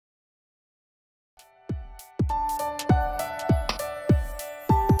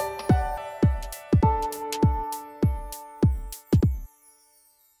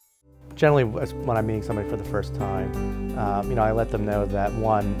Generally, when I'm meeting somebody for the first time, I let them know that,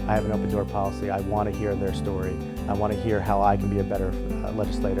 one, I have an open door policy. I want to hear their story. I want to hear how I can be a better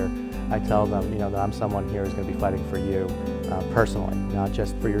legislator. I tell them, that I'm someone here who's going to be fighting for you personally, not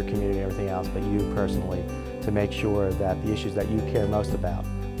just for your community and everything else, but you personally, to make sure that the issues that you care most about,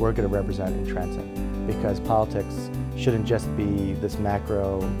 we're going to represent in Trenton. Because politics shouldn't just be this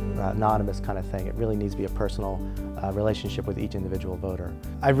macro, anonymous kind of thing. It really needs to be a personal relationship with each individual voter.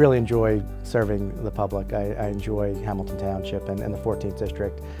 I really enjoy serving the public. I enjoy Hamilton Township and the 14th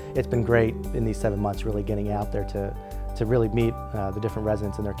District. It's been great in these 7 months really getting out there to really meet the different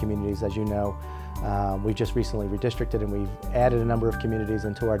residents in their communities. As you know, we just recently redistricted and we've added a number of communities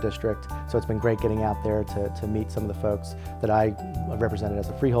into our district, so it's been great getting out there to meet some of the folks that I represented as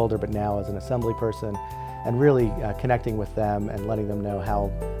a freeholder but now as an assembly person, and really connecting with them and letting them know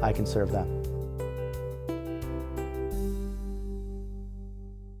how I can serve them.